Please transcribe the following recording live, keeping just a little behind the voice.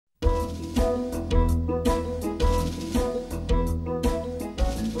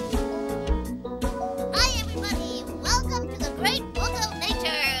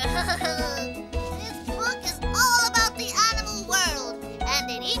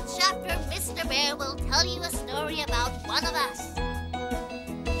Each chapter, Mr. Bear will tell you a story about one of us.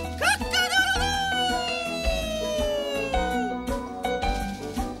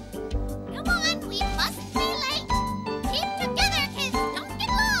 Come on, we mustn't be late. Keep together, kids. Don't get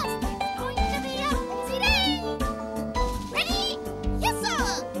lost. It's going to be a busy day. Ready? Yes, sir.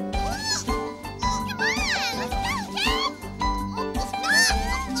 Come on, let's go, kids. Come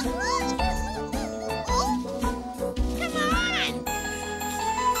on.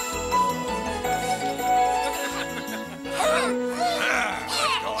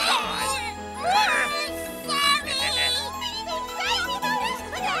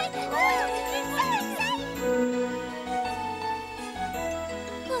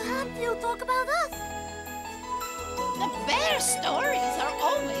 Talk about us. The bear stories are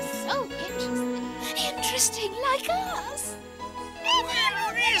always so interesting. Interesting like us.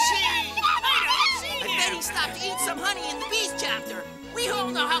 Where is he? I don't see him. I bet he stopped to eat some honey in the bees chapter. We all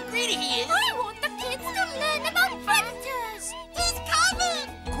know how greedy he is. I want the kids to learn about predators. He's coming.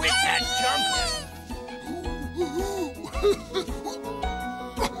 Quit that jumping.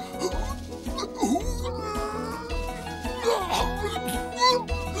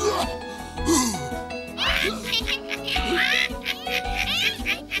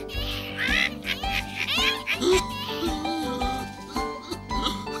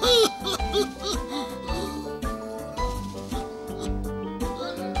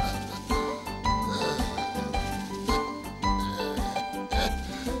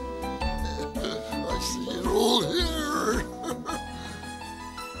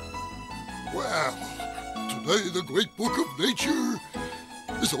 Well, today the great book of nature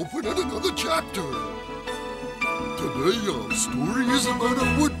is open at another chapter. Today our story is about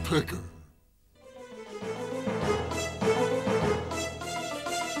a woodpecker.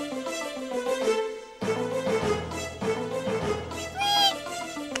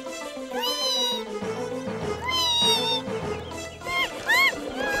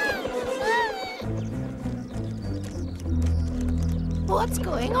 What's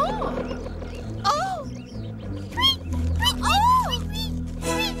going on? Oh!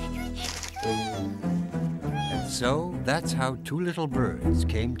 And so that's how two little birds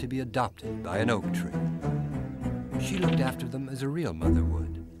came to be adopted by an oak tree. She looked after them as a real mother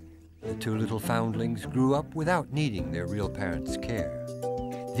would. The two little foundlings grew up without needing their real parents' care.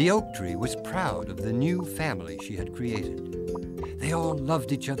 The oak tree was proud of the new family she had created. They all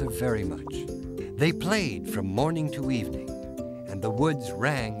loved each other very much. They played from morning to evening, and the woods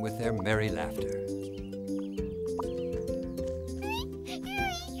rang with their merry laughter.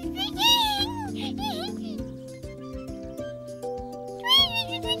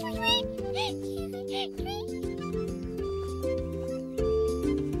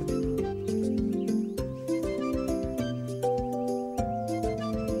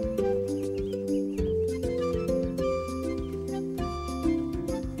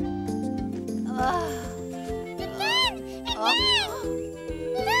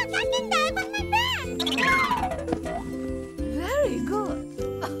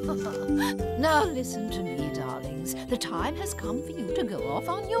 Now listen to me, darlings. The time has come for you to go off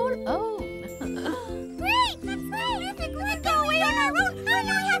on your own. Great! That's right! If we go away on our own, we'll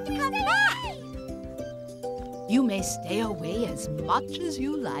not have to come back! You may stay away as much as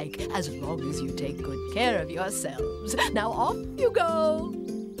you like, as long as you take good care of yourselves. Now off you go!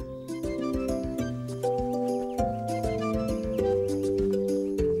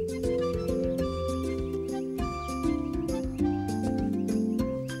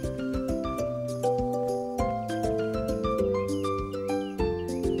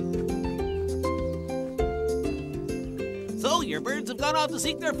 So your birds have gone off to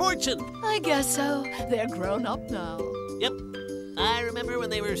seek their fortune. I guess so. They're grown up now. Yep. I remember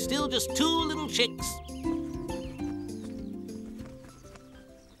when they were still just two little chicks.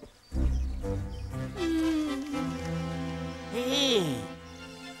 Hey.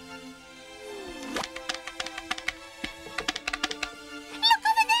 Look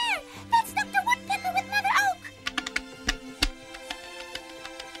over there! That's Dr. Woodpecker with Mother Oak!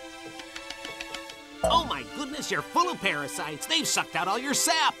 Oh my goodness, you're full of parasites. They've sucked out all your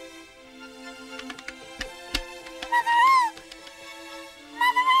sap. Mother Oak!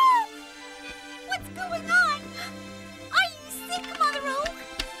 Mother Oak! What's going on? Are you sick, Mother Oak?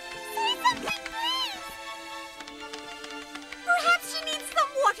 Say something, please! Perhaps she needs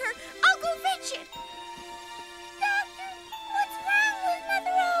some water. I'll go fetch it. Doctor, what's wrong with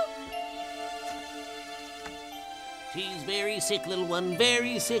Mother Oak? She's very sick, little one,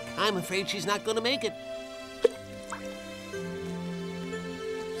 very sick. I'm afraid she's not going to make it.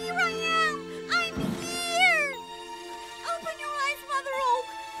 Here I am! I'm here! Open your eyes, Mother Oak!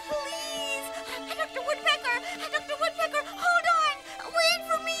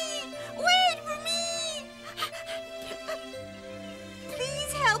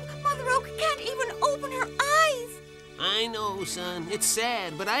 son. It's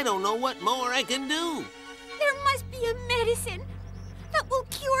sad, but I don't know what more I can do. There must be a medicine that will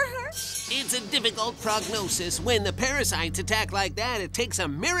cure her. It's a difficult prognosis. When the parasites attack like that, it takes a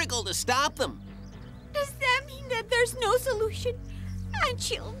miracle to stop them. Does that mean that there's no solution and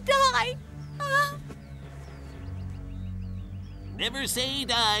she'll die? Never say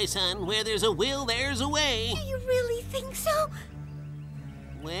die, son. Where there's a will, there's a way. Do you really think so?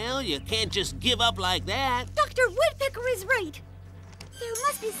 Well, you can't just give up like that. Dr. Woodpecker is right. There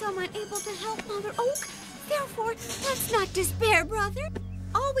must be someone able to help Mother Oak. Therefore, let's not despair, brother.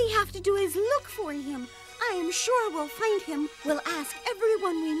 All we have to do is look for him. I am sure we'll find him. We'll ask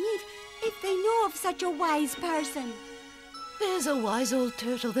everyone we meet if they know of such a wise person. There's a wise old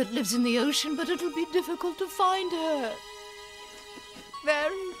turtle that lives in the ocean, but it'll be difficult to find her.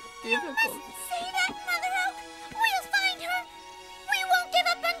 Very difficult. You mustn't say that, Mother Oak. We'll find her. We won't give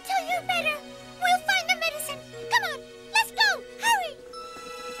up until you're better. We'll find the medicine. Come on, let's go. Hurry.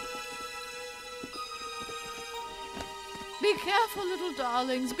 Be careful, little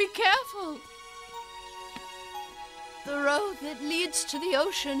darlings, be careful. The road that leads to the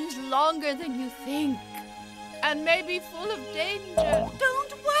ocean is longer than you think, and may be full of danger.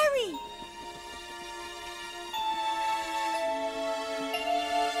 Don't worry.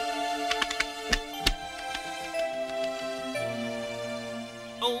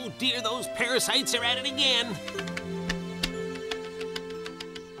 Oh dear, those parasites are at it again.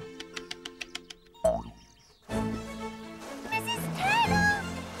 Mrs. Turtle!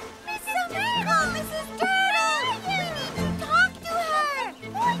 Mrs. Turtle! Mrs. Turtle! We need to talk to her!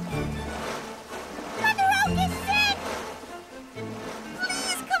 Mother Oak is sick!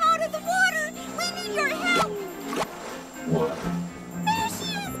 Please come out of the water! We need your help! There she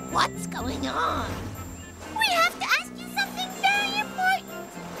is! What's going on? We have to ask you something very important!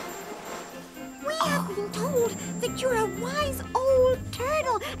 We have been told that you're a wise old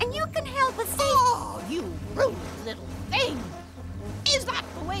turtle and you can help us save... Oh, you rude little thing! Is that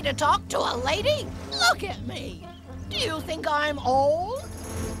the way to talk to a lady? Look at me! Do you think I'm old?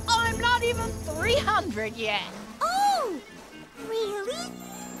 I'm not even 300 yet. Oh! Really?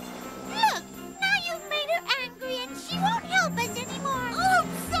 Look, now you've made her angry and she won't help us anymore. Oh,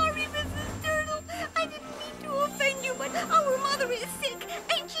 I'm sorry, Mrs. Turtle. I didn't mean to offend you, but our mother is sick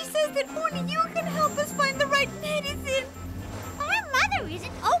and she says that only you can help us find the right medicine. Our mother is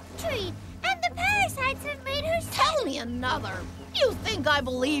an oak tree and the parasites have made her sick. Tell me another. You think I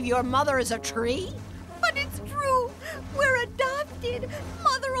believe your mother is a tree? But it's true. We're adopted.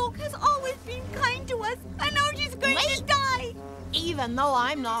 Mother Oak has always been kind to us and now she's going to die. Even though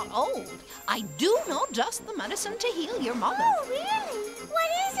I'm not old, I do know just the medicine to heal your mother. Oh, really? What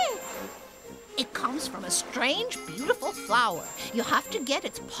is it? It comes from a strange, beautiful flower. You have to get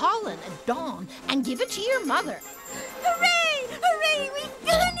its pollen at dawn and give it to your mother. Hooray! Hooray! We've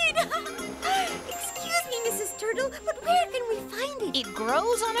done it! Excuse me, Mrs. Turtle, but where can we find it? It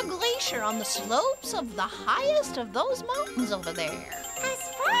grows on a glacier on the slopes of the highest of those mountains over there. As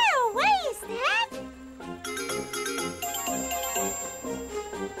far away as that?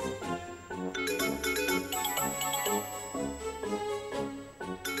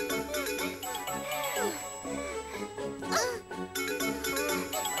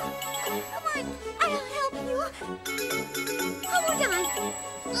 Come on, I'll help you. Hold on.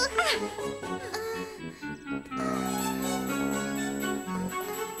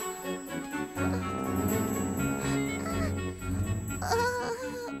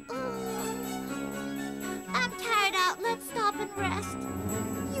 I'm tired out. Let's stop and rest.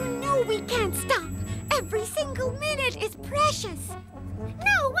 You know we can't stop. Every single minute is precious.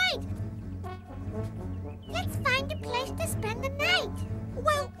 No, wait. Let's find a place to spend the night.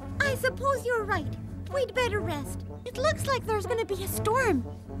 Well, I suppose you're right. We'd better rest. It looks like there's going to be a storm.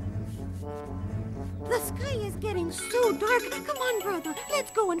 The sky is getting so dark. Come on, brother.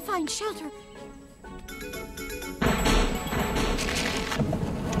 Let's go and find shelter.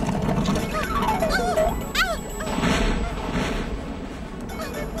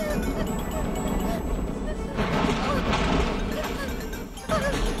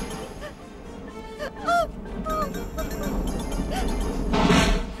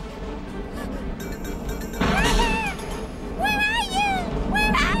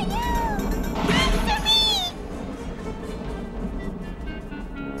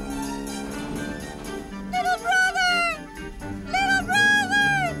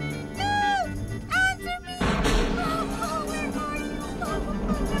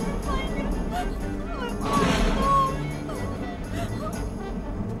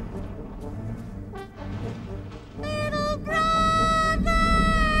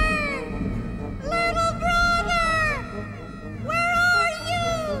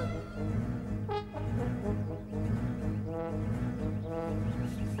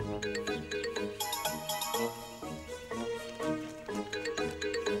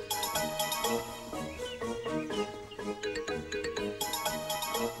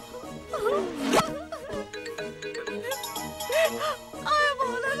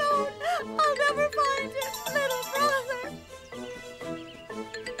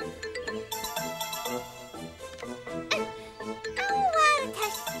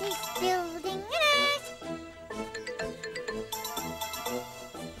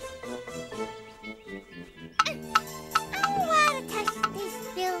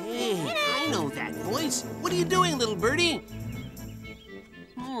 birdie?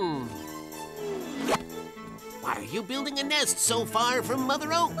 Why are you building a nest so far from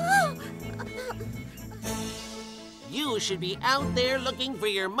Mother Oak? You should be out there looking for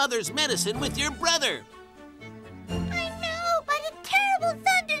your mother's medicine with your brother. I know, but a terrible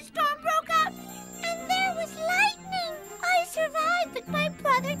thunderstorm broke out, and there was lightning. I survived, but my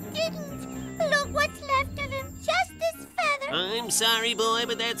brother didn't. Look what's left of him, just this feather. I'm sorry, boy,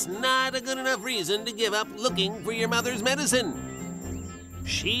 but that's not a good enough reason to give up looking for your mother's medicine.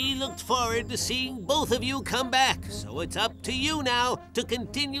 She looked forward to seeing both of you come back, so it's up to you now to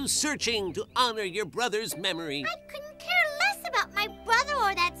continue searching to honor your brother's memory. I couldn't care less about my brother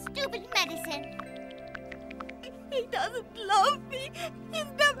or that stupid medicine. He doesn't love me.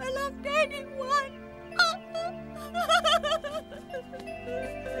 He's never loved anyone.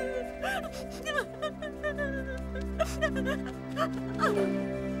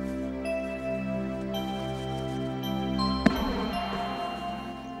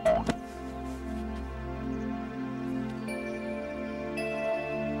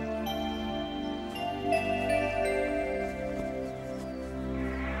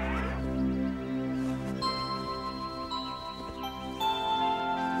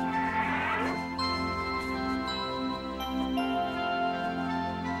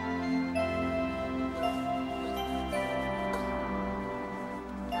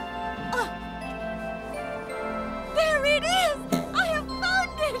 There it is! I have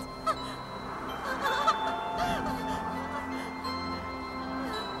found it!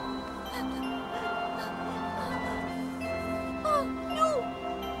 Oh, no!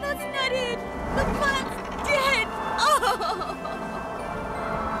 That's not it! The plant's dead!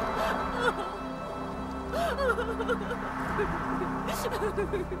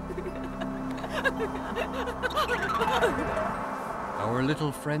 Our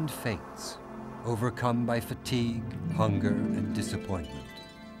little friend faints, overcome by fatigue, hunger, and disappointment.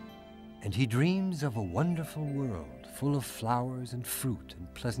 And he dreams of a wonderful world full of flowers and fruit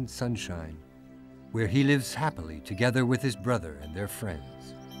and pleasant sunshine, where he lives happily together with his brother and their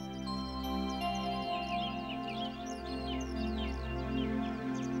friends.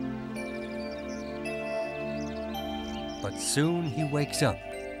 But soon he wakes up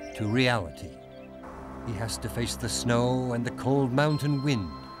to reality. He has to face the snow and the cold mountain wind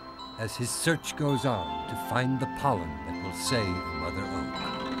as his search goes on to find the pollen that will save Mother Oak.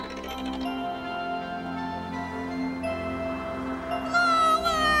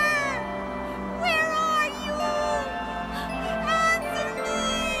 Where are you? Answer me!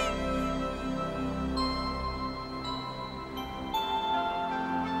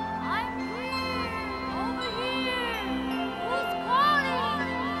 I'm here! Over here! Who's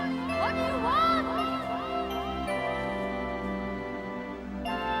calling? What do you want?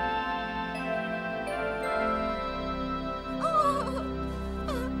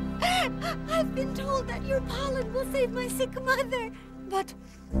 I've been told that your pollen will save my sick mother. But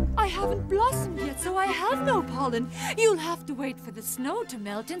I haven't blossomed yet, so I have no pollen. You'll have to wait for the snow to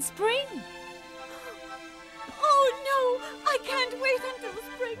melt in spring. Oh, no! I can't wait until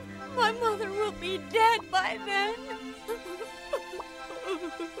spring. My mother will be dead by then.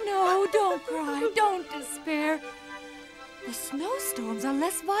 No, don't cry. Don't despair. The snowstorms are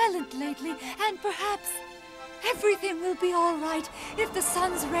less violent lately, and perhaps everything will be all right if the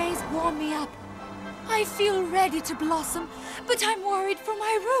sun's rays warm me up. I feel ready to blossom, but I'm worried for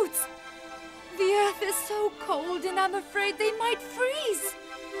my roots. The earth is so cold, and I'm afraid they might freeze.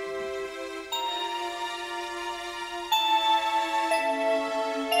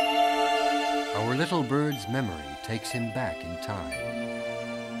 Our little bird's memory takes him back in time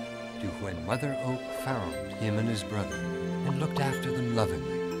to when Mother Oak found him and his brother and looked after them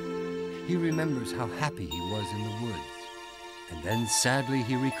lovingly. He remembers how happy he was in the woods, and then sadly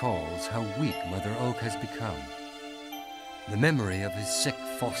he recalls how weak Mother Oak has become. The memory of his sick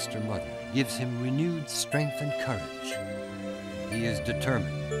foster mother gives him renewed strength and courage. He is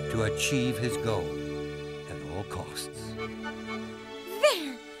determined to achieve his goal at all costs.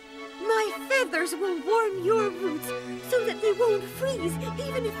 There! My feathers will warm your roots so that they won't freeze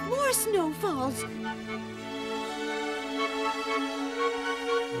even if more snow falls.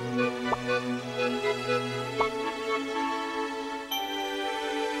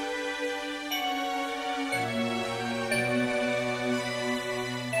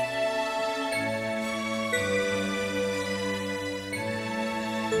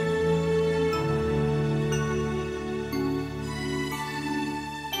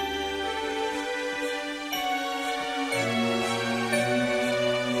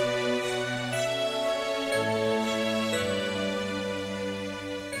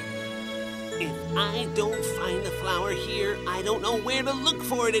 If I don't find the flower here, I don't know where to look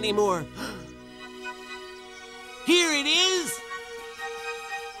for it anymore. Here it is!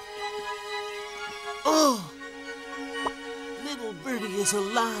 Oh! Little birdie is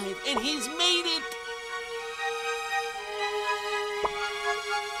alive, and he's made it!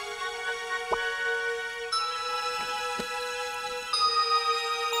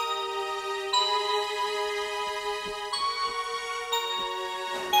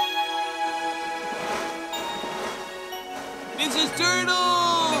 Mrs.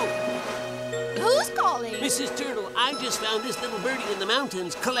 Turtle! Who's calling? Mrs. Turtle, I just found this little birdie in the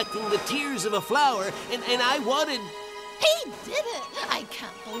mountains collecting the tears of a flower, and I wanted... He did it! I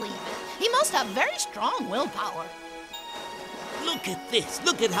can't believe it. He must have very strong willpower. Look at this.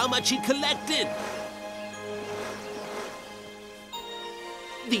 Look at how much he collected.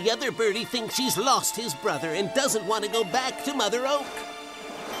 The other birdie thinks he's lost his brother and doesn't want to go back to Mother Oak.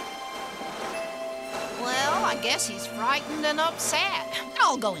 Well, I guess he's frightened and upset.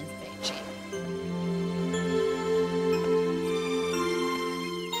 I'll go and fetch him.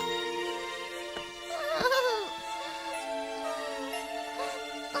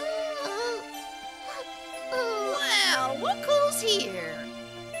 Well, look who's here.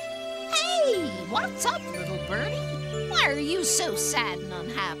 Hey, what's up, little birdie? Why are you so sad and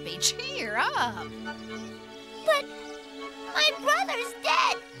unhappy? Cheer up. But my brother's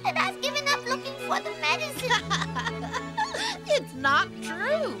dead, and I've given up looking for the medicine. It's not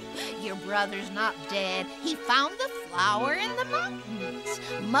true. Your brother's not dead. He found the flower in the mountains.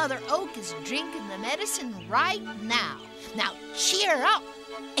 Mother Oak is drinking the medicine right now. Now cheer up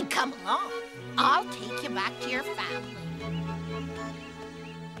and come along. I'll take you back to your family.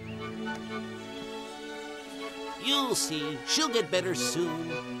 You'll see. She'll get better soon.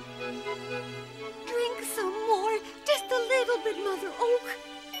 Drink some more, just a little bit, Mother Oak.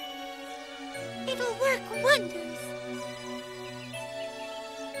 It'll work wonders.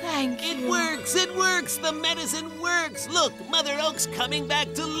 Thank you. It works! It works! The medicine works! Look, Mother Oak's coming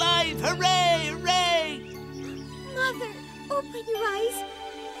back to life! Hooray! Hooray! Mother, open your eyes.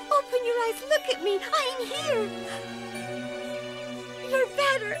 Open your eyes. Look at me. I'm here. You're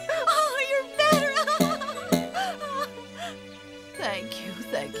better. Oh, you're better.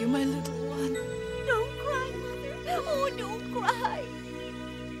 Thank you, my little one. Don't cry, Mother. Oh, don't cry.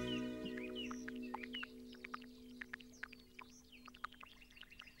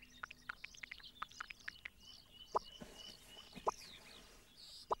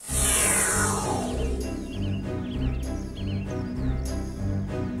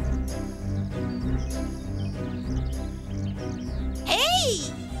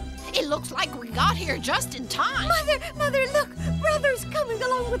 It looks like we got here just in time. Mother, look! Brother's coming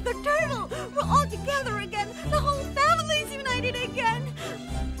along with the turtle! We're all together again! The whole family's united again!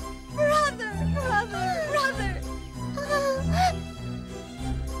 Brother!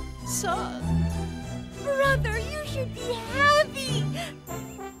 Son. Brother, you should be happy!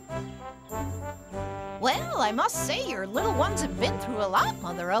 Well, I must say your little ones have been through a lot,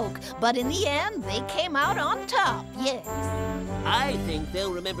 Mother Oak, but in the end, they came out on top, yes. I think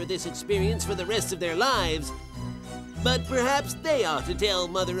they'll remember this experience for the rest of their lives. But perhaps they ought to tell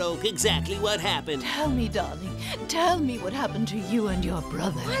Mother Oak exactly what happened. Tell me, darling. Tell me what happened to you and your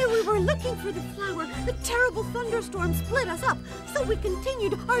brother. While we were looking for the flower, the terrible thunderstorm split us up, so we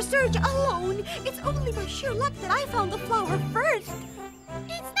continued our search alone. It's only by sheer luck that I found the flower first.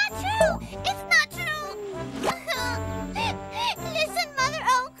 It's not true! It's not true! Listen, Mother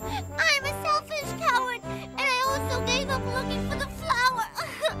Oak, I'm a selfish coward, and I also gave up looking for the flower.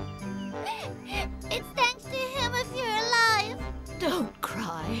 It's thanks to him if you're alive. Don't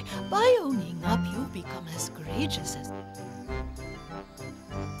cry. By owning up, you've become as courageous as...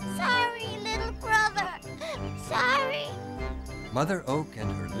 Sorry, little brother. Sorry. Mother Oak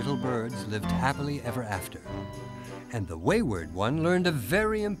and her little birds lived happily ever after. And the wayward one learned a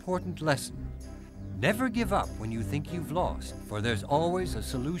very important lesson. Never give up when you think you've lost, for there's always a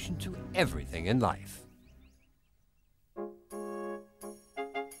solution to everything in life.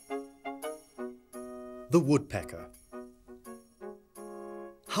 The Woodpecker.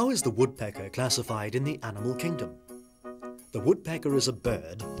 How is the woodpecker classified in the animal kingdom? The woodpecker is a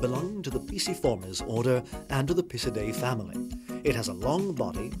bird belonging to the Piciformes order and to the Picidae family. It has a long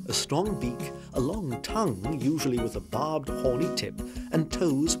body, a strong beak, a long tongue, usually with a barbed horny tip, and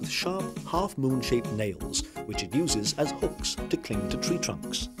toes with sharp half-moon-shaped nails, which it uses as hooks to cling to tree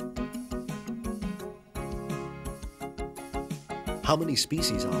trunks. How many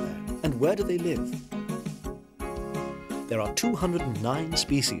species are there, and where do they live? There are 209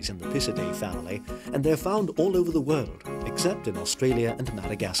 species in the Picidae family, and they're found all over the world, except in Australia and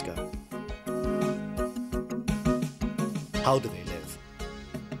Madagascar. How do they live?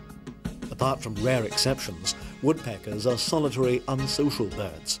 Apart from rare exceptions, woodpeckers are solitary, unsocial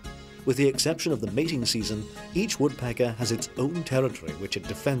birds. With the exception of the mating season, each woodpecker has its own territory which it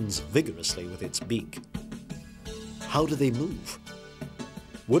defends vigorously with its beak. How do they move?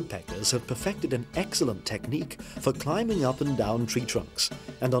 Woodpeckers have perfected an excellent technique for climbing up and down tree trunks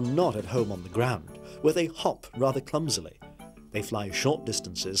and are not at home on the ground, where they hop rather clumsily. They fly short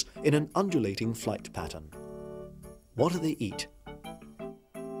distances in an undulating flight pattern. What do they eat?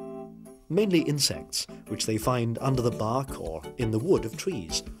 Mainly insects, which they find under the bark or in the wood of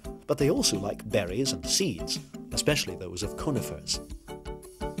trees, but they also like berries and seeds, especially those of conifers.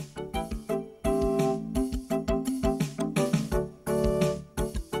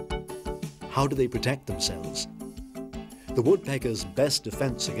 How do they protect themselves? The woodpecker's best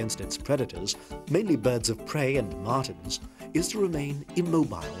defense against its predators, mainly birds of prey and martins, is to remain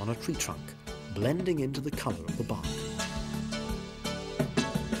immobile on a tree trunk, blending into the color of the bark.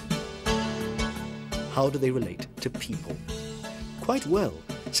 How do they relate to people? Quite well,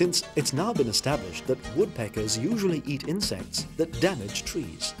 since it's now been established that woodpeckers usually eat insects that damage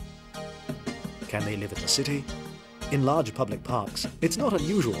trees. Can they live in the city? In large public parks, it's not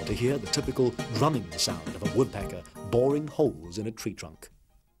unusual to hear the typical drumming sound of a woodpecker boring holes in a tree trunk.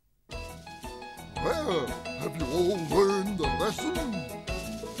 Well, have you all learned the lesson?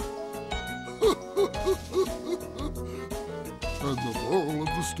 And the moral of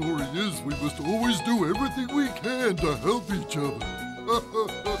the story is we must always do everything we can to help each other.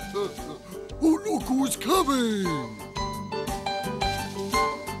 Oh, look who's coming!